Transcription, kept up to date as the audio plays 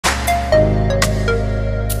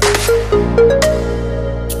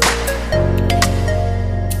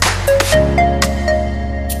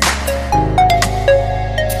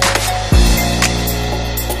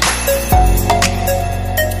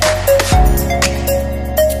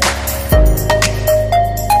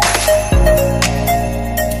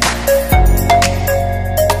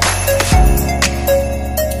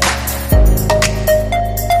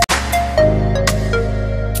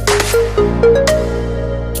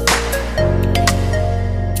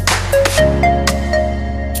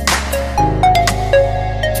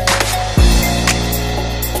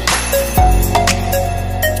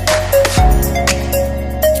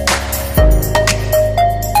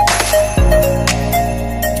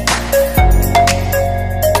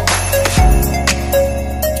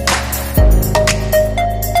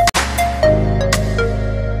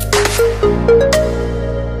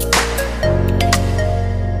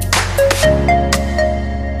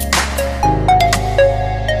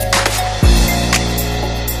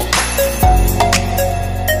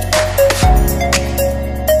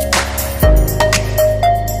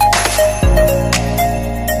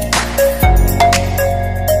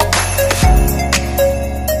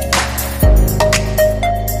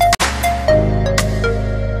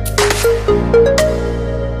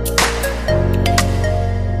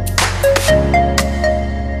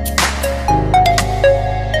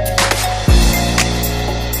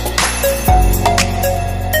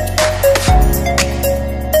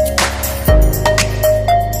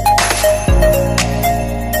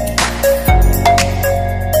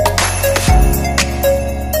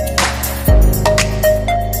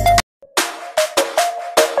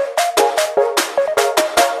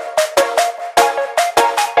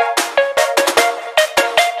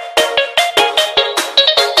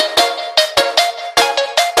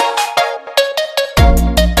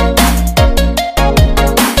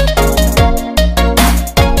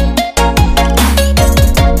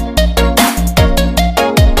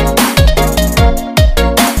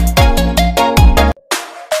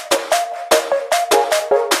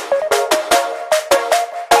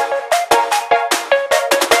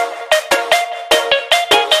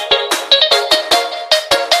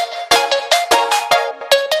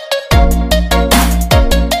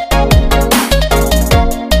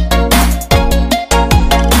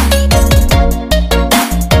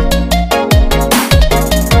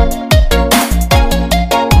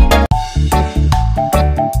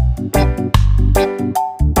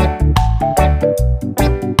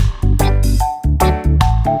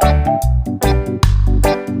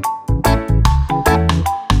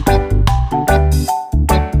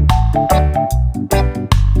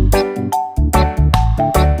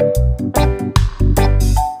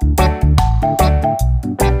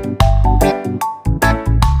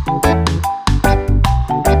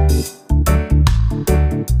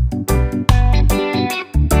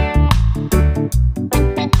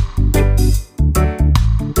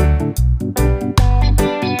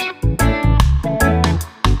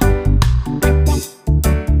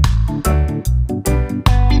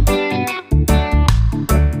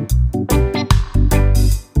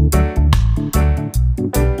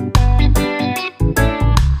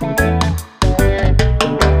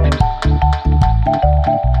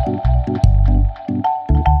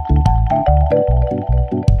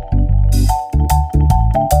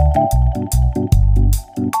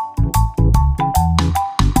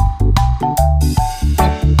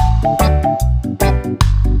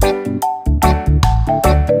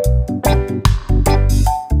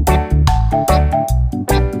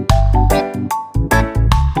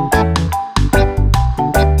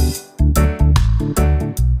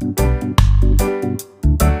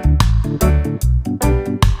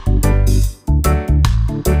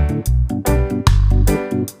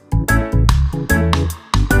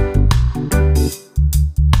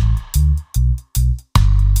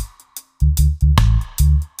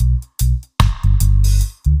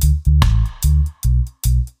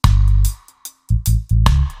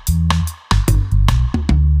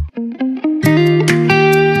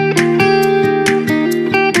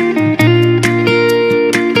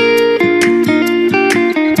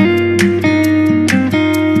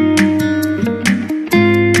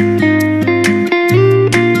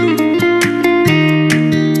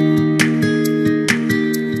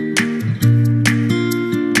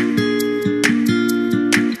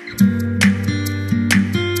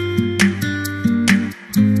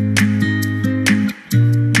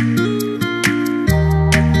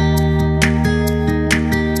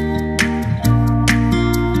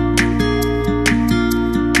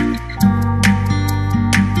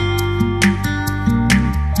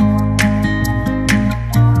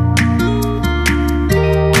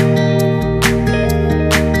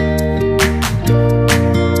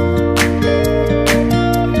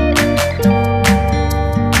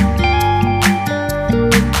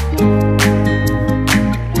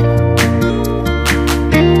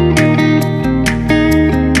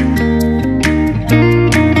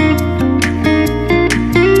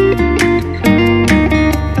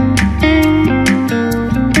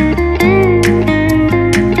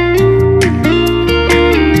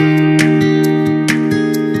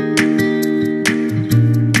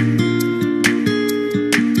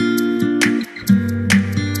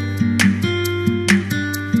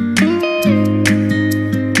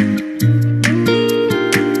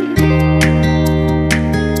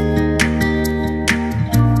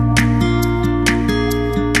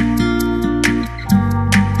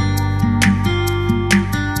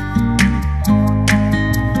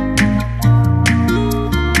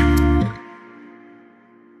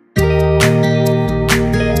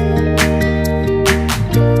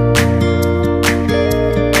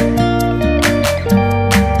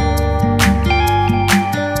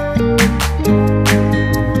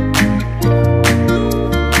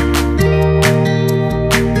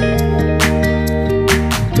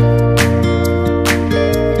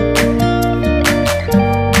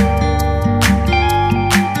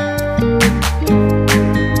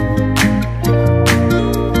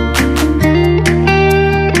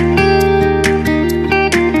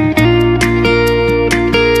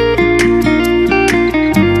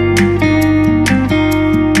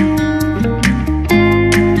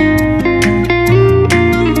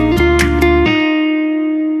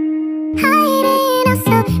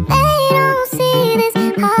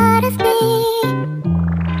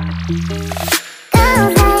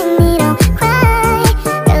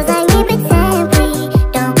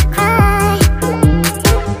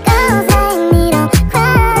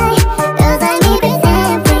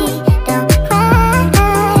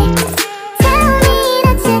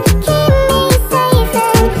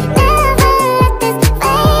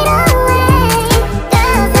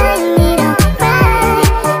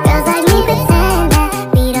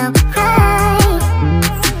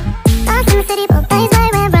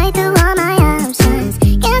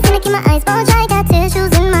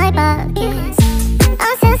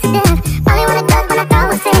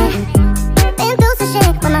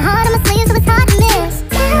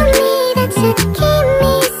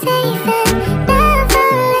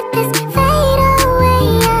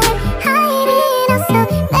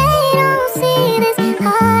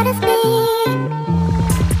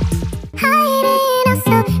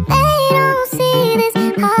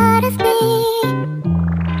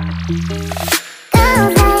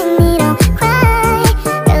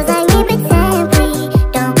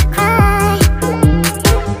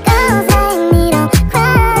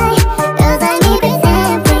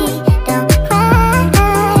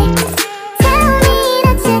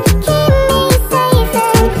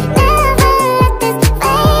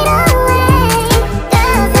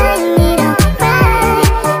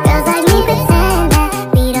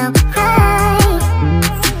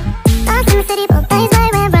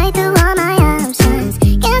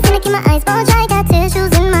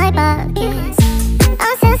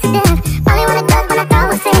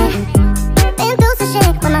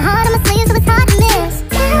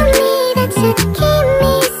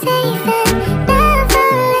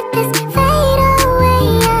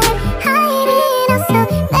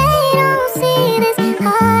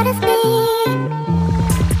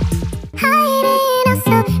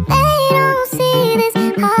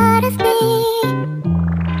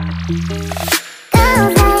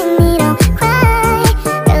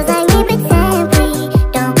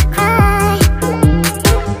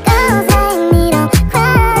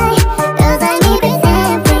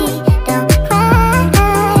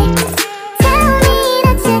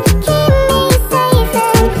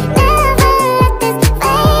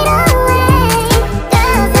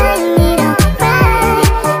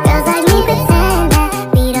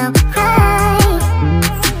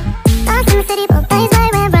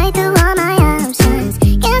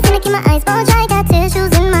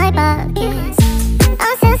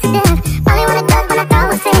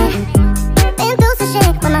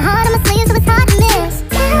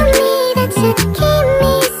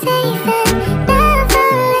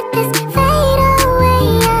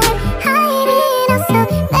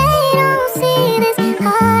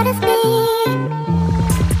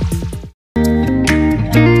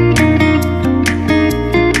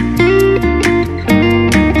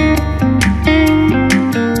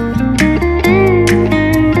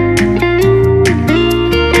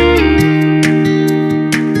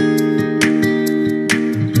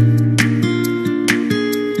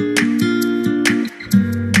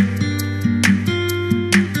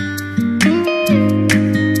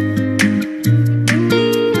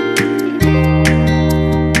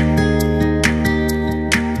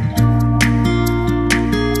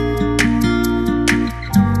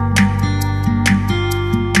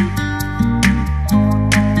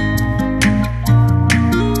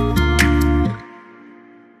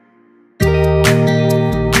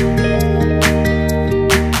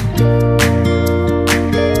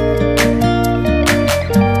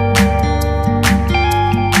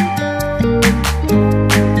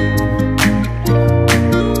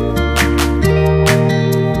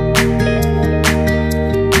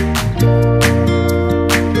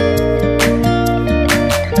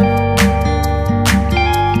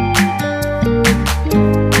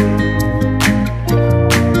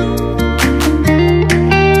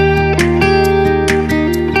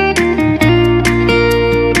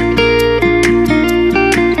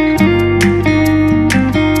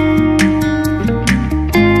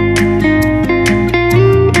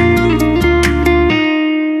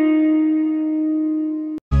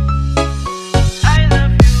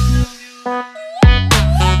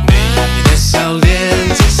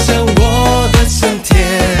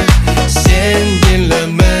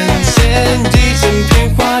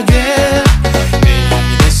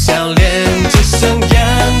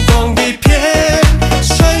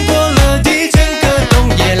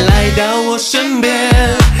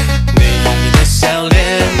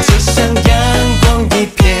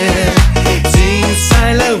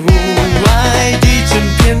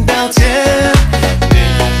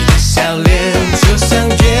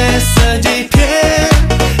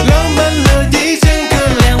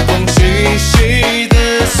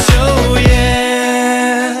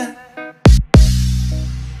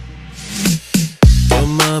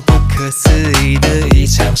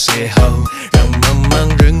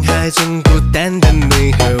中孤单的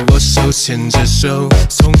你和我手牵着手，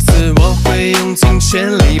从此我会用尽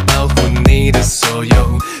全力保护你的所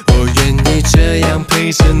有，我愿意这样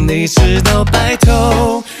陪着你直到白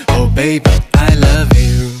头。Oh baby, I love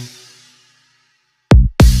you。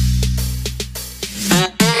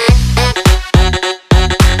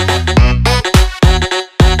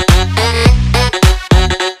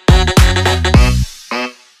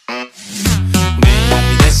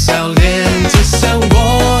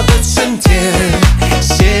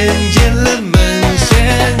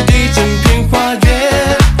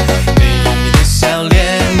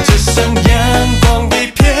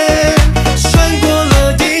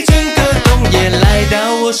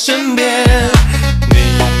身边，你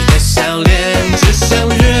的笑脸就像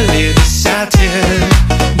热烈的夏天，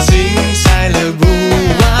精彩了屋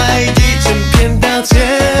外一整片稻田。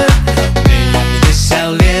你的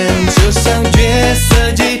笑脸就像月色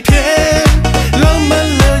一片，浪漫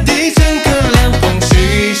了一整个凉风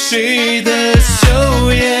徐徐的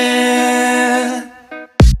秋夜。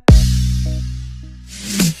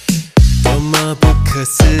多么不可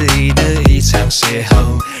思议的一场邂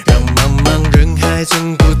逅，让茫茫人海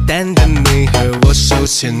中孤单的你和我手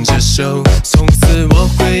牵着手，从此我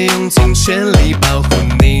会用尽全力保护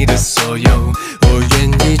你的所有，我愿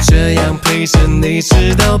意这样陪着你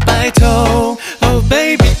直到白头。Oh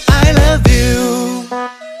baby, I love you。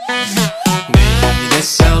 你的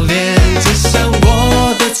笑脸就像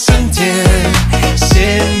我的春天，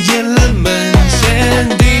鲜艳了门前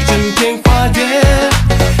一整片花园。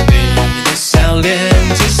你的笑脸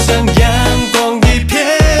就像阳光一片，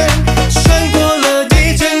穿过了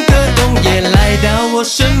一整个冬夜来到我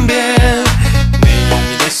身边。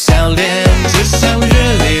你的笑脸就像热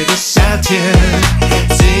烈的夏天，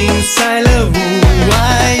精彩了屋外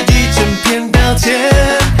一整片稻田。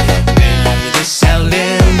你的笑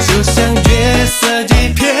脸就像月色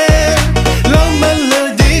一片，浪漫了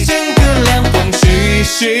一整个凉风徐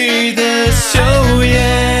徐的秋夜。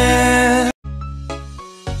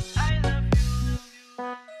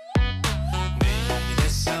你的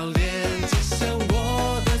笑脸就像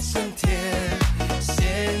我的春天，鲜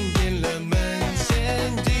艳了门前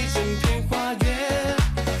一整片花园。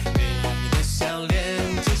你的笑脸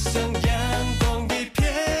就像阳光一片，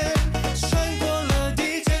穿过了一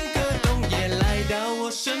整个冬夜来到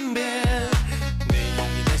我身边。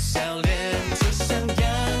你的笑脸就像阳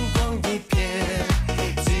光一片，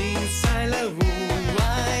精彩了屋外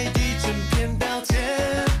一整片稻田。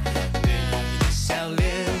你的笑脸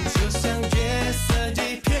就像月色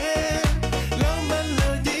一片，浪漫了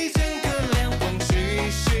一整个凉风徐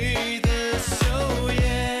徐的秋夜。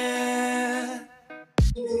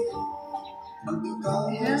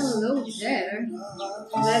Hello there.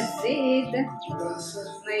 That's it.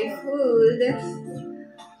 My food.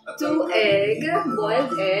 2 egg,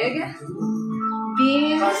 boiled egg.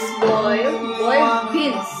 Beans, boiled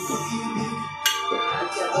beans.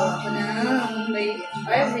 At ako ng my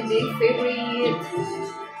everyday favorite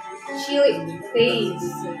chili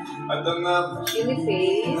paste. Chili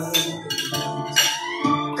paste.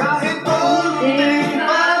 Kahit konting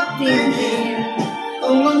pagtingin,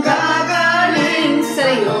 kung manggagaling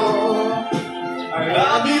sa'yo, ay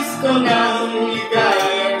labis ko ng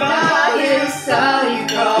ligaya dahil sa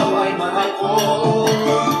ikaw ay mahal ko.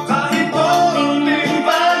 Kahit konting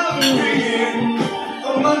pagtingin,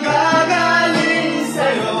 kung manggagaling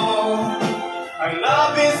sa'yo, ay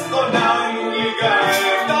labis ko ng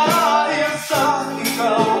ligaya dahil sa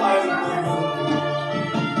ikaw ay mahal ko.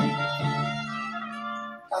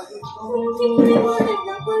 Kahit konting liwanag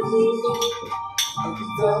ng pag-ibig, ang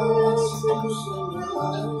bitaw sa pusong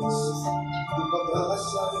nais, ang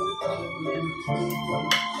pag-asa ay pag-ibig,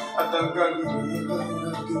 at ang gagawin ay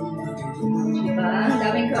nagdumdum. Diba? Ang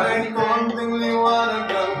daming Kahit kaartihan. konting liwanag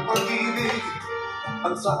ng pag-ibig,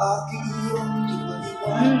 ang sa aking iyong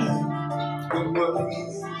iba-iwanan, kung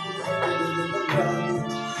maraming kulay na nagagamit,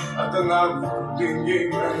 at ang aming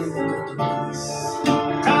tingin ay nagtutulis.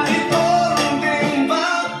 Kahit konting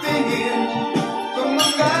pagtingin, kung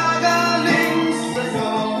manggagaling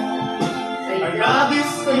sa'yo, ay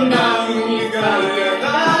labis ko ng ligaya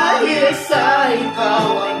dahil sa ikaw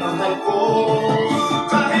ay mahal ko.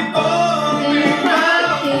 Kahit konting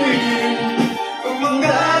pagtingin, kung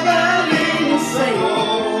manggagaling sa'yo,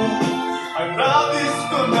 ay labis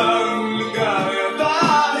ko ng ligaya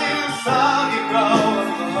dahil sa ikaw ay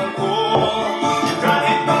mahal ko.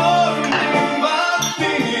 Kahit konting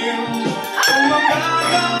pagtingin, kung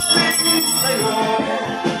manggagaling sa'yo,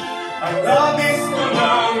 ay labis ko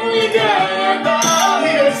ng ligaya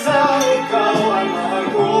dahil sa ikaw ay mahal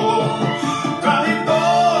ko. Kahit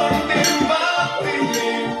konting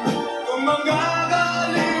pagtingin, kung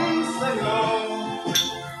manggagaling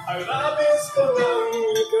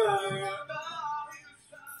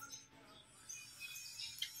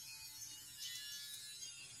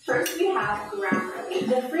First, we have Grammarly.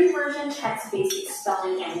 The free version checks basic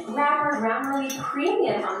spelling and grammar. Grammarly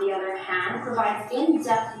Premium, on the other hand, provides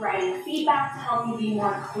in-depth writing feedback to help you be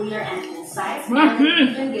more clear and concise, and it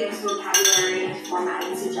even gives vocabulary and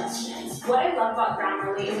formatting suggestions. What I love about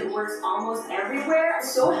Grammarly is it works almost everywhere.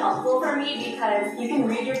 It's so helpful for me because you can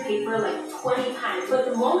read your paper like 20 times, but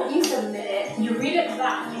the moment you submit it, you read it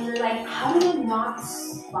back and you're like, how did I not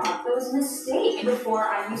spot those mistakes? Before,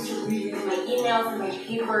 I used to reread my emails and my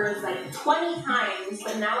papers like 20 times,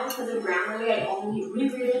 but now because of Grammarly, I only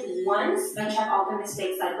reread it once and check all the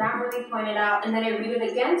mistakes that Grammarly pointed out, and then I read it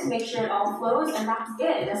again to make sure it all flows, and that's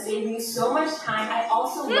it. That saves me so much time. I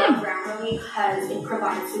also love Grammarly because it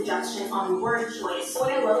provides suggestions on word choice.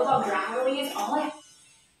 What I love about Grammarly is all I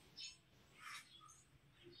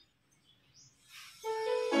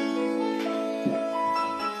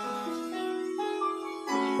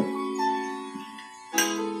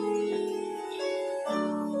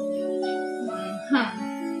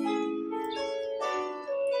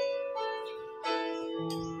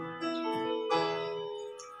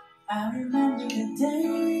I remember the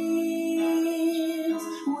days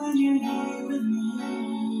when you're here with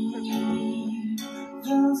me.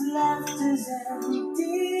 Those laughters and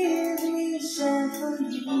tears we shared for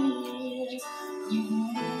years.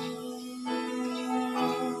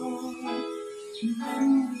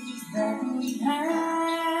 Memories that we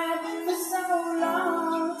had for so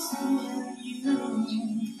long, still you.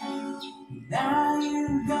 Now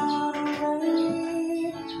you've gone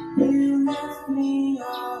away, you left me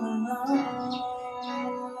all alone.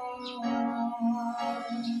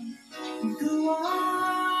 Go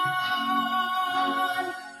on,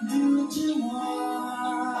 do what you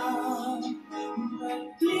want, but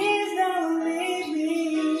please don't leave me,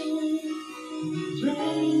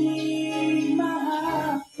 break my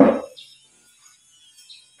heart.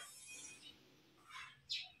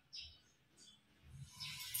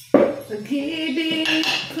 Pag-ibig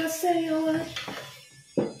ko sa'yo at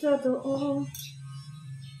totoo.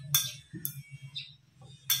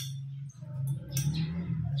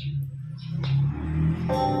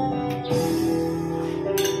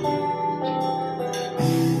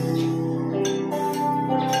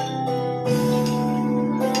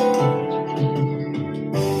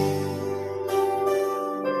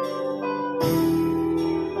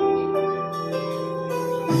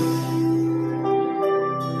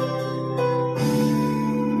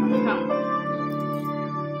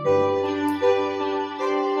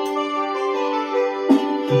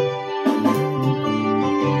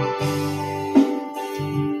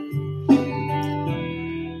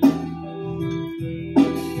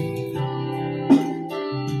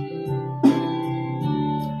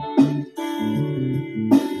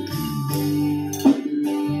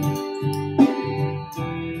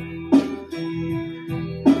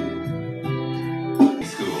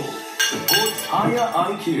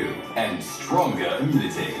 Higher IQ and stronger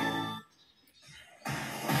immunity.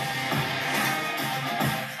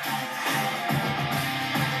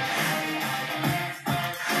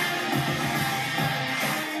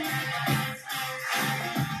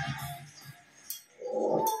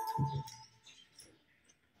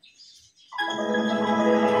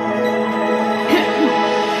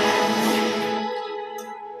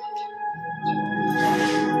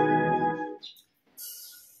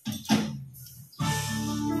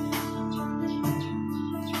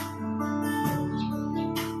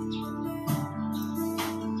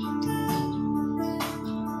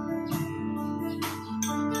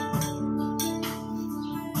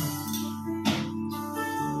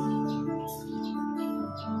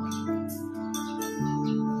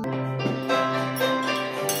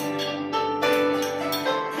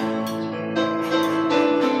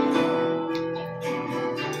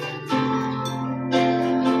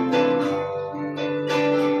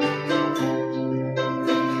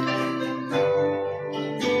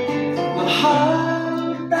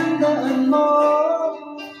 Tandaan mo,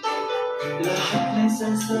 lahat na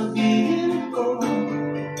sasabihin ko.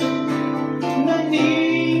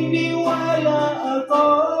 Naniniwala ako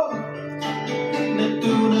na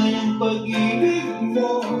tunay ang pag-ibig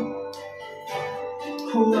mo.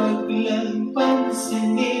 Huwag lang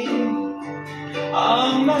pansinin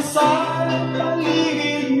ang nasa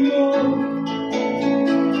paligid mo.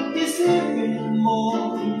 Isipin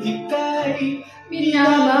mo, ika'y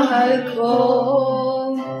Minamahal ko.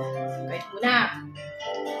 Wait muna.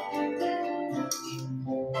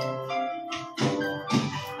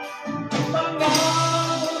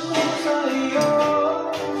 Pangako ko sa'yo,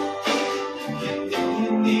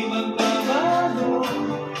 hindi magbabago.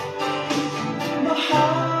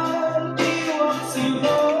 Mahal, tiwak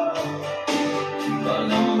sa'yo,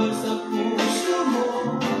 walang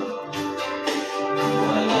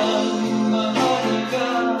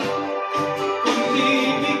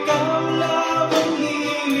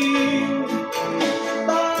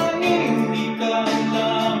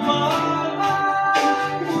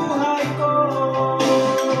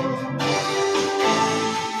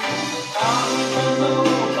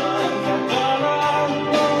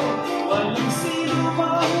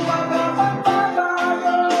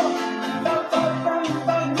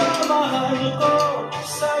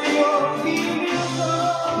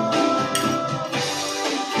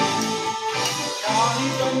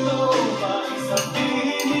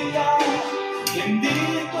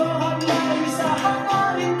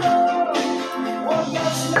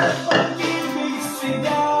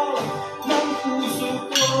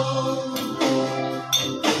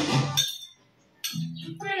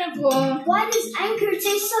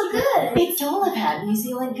New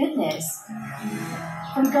Zealand goodness.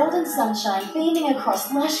 From golden sunshine beaming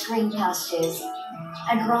across lush green pastures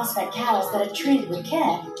and grass-fed cows that are treated with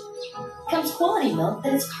care comes quality milk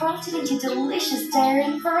that is crafted into delicious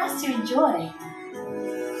dairy for us to enjoy.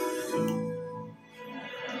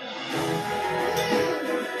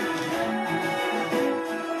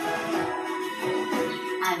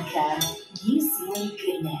 Anchor, New Zealand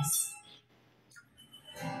goodness.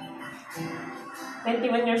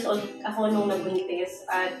 21 years old ako nung nagbuntis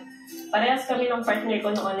at parehas kami ng partner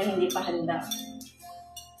ko noon na hindi pa handa.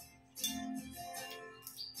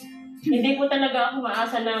 Hindi po talaga ako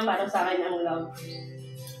maasa na para sa akin ang love.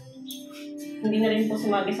 Hindi na rin po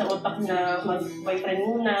sumabi sa utak na mag-boyfriend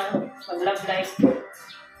muna, mag-love life.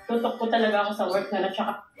 Tutok po talaga ako sa work na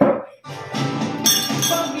tsaka.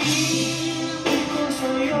 Pag-ibig ko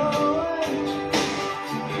sa'yo ay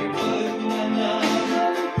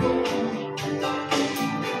ipagmanahan ko.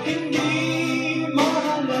 Hindi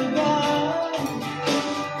mahalaga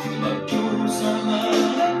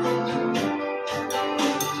magkusamahan ko.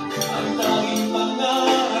 Ang tanging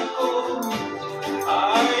pangarap ko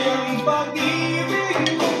ay ang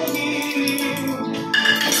pag-ibig mong iyong.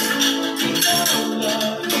 Ikaw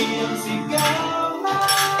lagi ang sigaw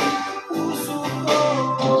ng puso ko.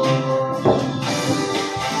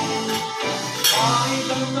 Kahit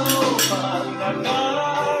ano pang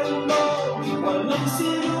nakaraan mo, walang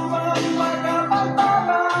sinuwang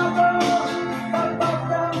makapagbabago. Tapat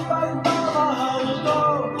ang pagmamahal ko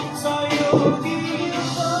sa'yo.